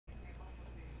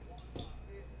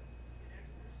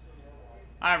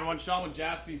Hi everyone, Sean with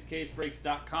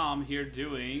JaspysCaseBreaks.com here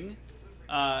doing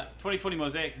 2020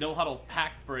 Mosaic No Huddle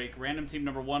Pack Break, random team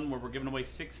number 1, where we're giving away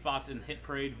 6 spots in Hit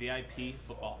Parade VIP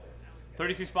football.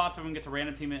 32 spots, so we can get to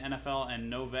random team in NFL and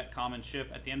no vet common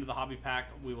ship. At the end of the hobby pack,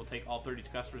 we will take all 32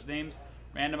 customers' names,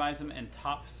 randomize them, and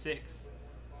top 6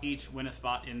 each win a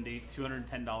spot in the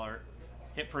 $210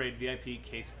 Hit Parade VIP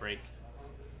case break.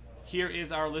 Here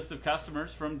is our list of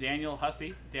customers from Daniel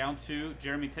Hussey down to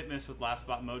Jeremy Titmus with Last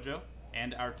Spot Mojo,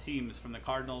 and our teams from the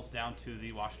Cardinals down to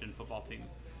the Washington football team.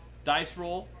 Dice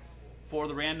roll for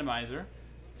the randomizer.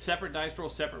 Separate dice roll,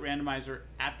 separate randomizer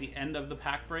at the end of the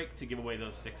pack break to give away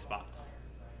those 6 spots.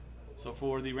 So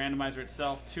for the randomizer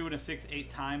itself, 2 and a 6, 8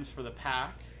 times for the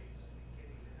pack.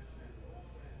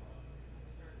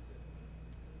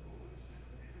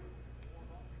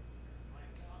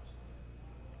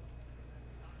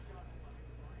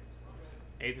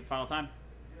 Eighth and final time.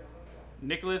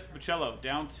 Nicholas Buccello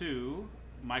down to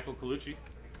Michael Colucci.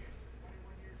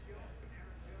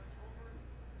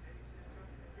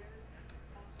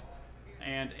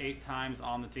 And 8 times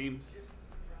on the teams.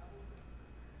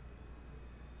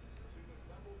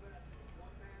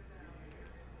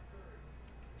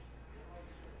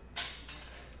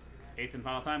 Eighth and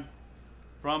final time.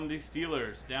 From the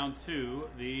Steelers down to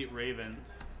the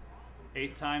Ravens.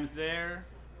 8 times there,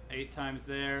 8 times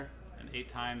there, and 8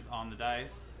 times on the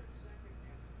dice.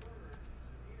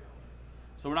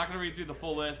 So we're not going to read through the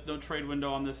full list. No trade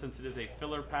window on this since it is a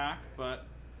filler pack, but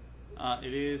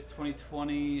it is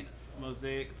 2020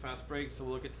 Mosaic Fast Break, so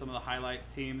we'll look at some of the highlight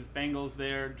teams. Bengals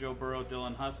there, Joe Burrow,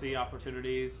 Dylan Hussey,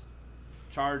 opportunities.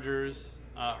 Chargers,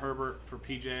 Herbert for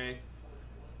PJ.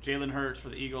 Jalen Hurts for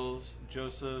the Eagles,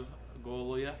 Joseph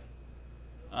Golia.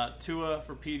 Tua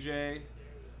for PJ.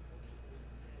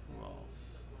 Who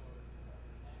else?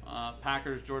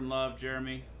 Packers, Jordan Love,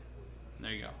 Jeremy.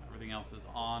 There you go. Everything else is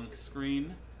on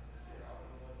screen.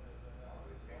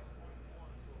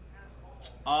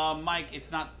 Mike,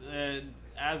 it's not,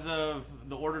 as of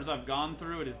the orders I've gone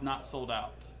through, it is not sold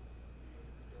out.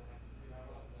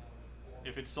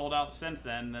 If it's sold out since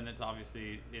then it's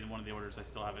obviously in one of the orders I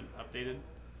still haven't updated,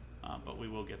 but we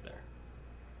will get there.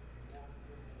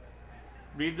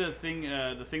 Read the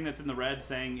thing that's in the red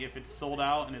saying if it's sold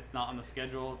out and it's not on the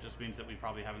schedule, it just means that we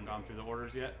probably haven't gone through the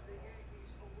orders yet.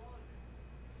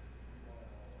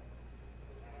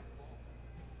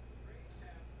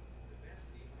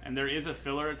 And there is a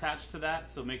filler attached to that,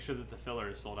 so make sure that the filler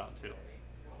is sold out too.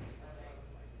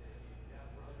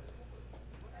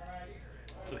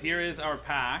 So here is our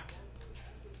pack.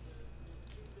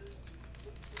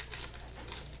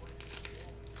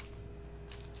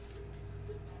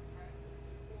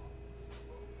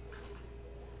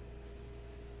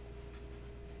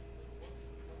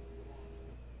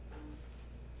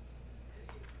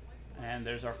 And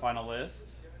there's our final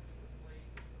list.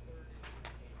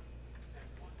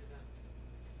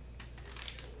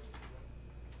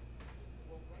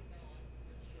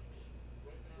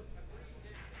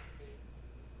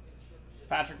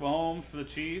 Patrick Mahomes for the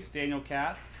Chiefs, Daniel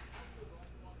Katz.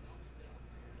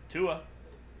 Tua,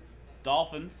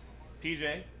 Dolphins,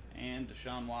 PJ, and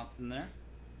Deshaun Watson there.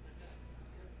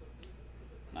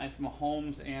 Nice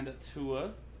Mahomes and a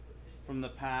Tua from the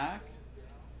pack.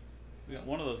 So we got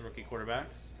one of those rookie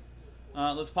quarterbacks.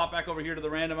 Let's pop back over here to the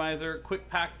randomizer. Quick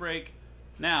pack break.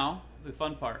 Now, the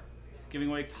fun part. Giving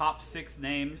away top 6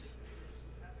 names.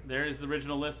 There is the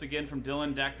original list again from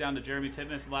Dylan, Dak down to Jeremy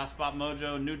Titmus, Last Spot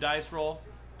Mojo. New dice roll.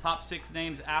 Top 6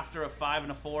 names after a 5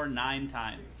 and a 4, 9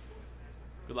 times.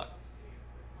 Good luck.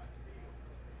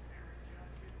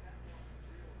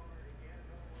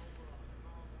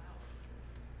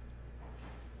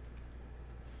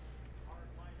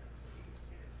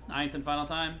 Ninth and final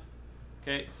time.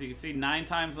 Okay, so you can see 9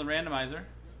 times on the randomizer,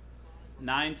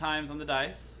 9 times on the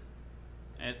dice,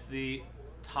 and it's the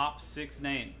top 6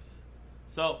 names.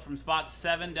 So, from spot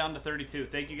 7 down to 32.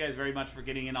 Thank you guys very much for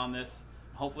getting in on this.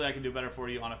 Hopefully I can do better for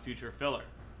you on a future filler.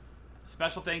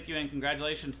 Special thank you and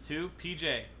congratulations to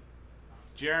PJ,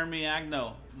 Jeremy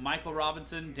Agno, Michael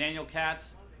Robinson, Daniel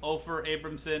Katz, Ofer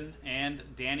Abramson, and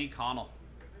Danny Connell.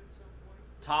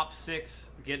 Top 6,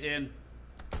 get in.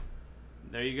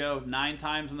 There you go. 9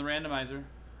 times on the randomizer,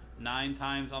 9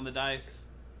 times on the dice.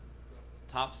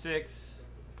 Top 6,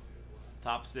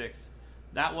 top 6.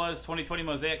 That was 2020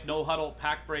 Mosaic No Huddle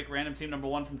Pack Break Random Team number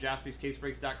 1 from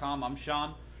JaspysCaseBreaks.com. I'm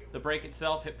Sean. The break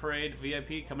itself, Hit Parade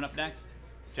VIP, coming up next.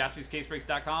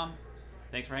 JaspysCaseBreaks.com.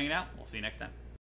 Thanks for hanging out. We'll see you next time.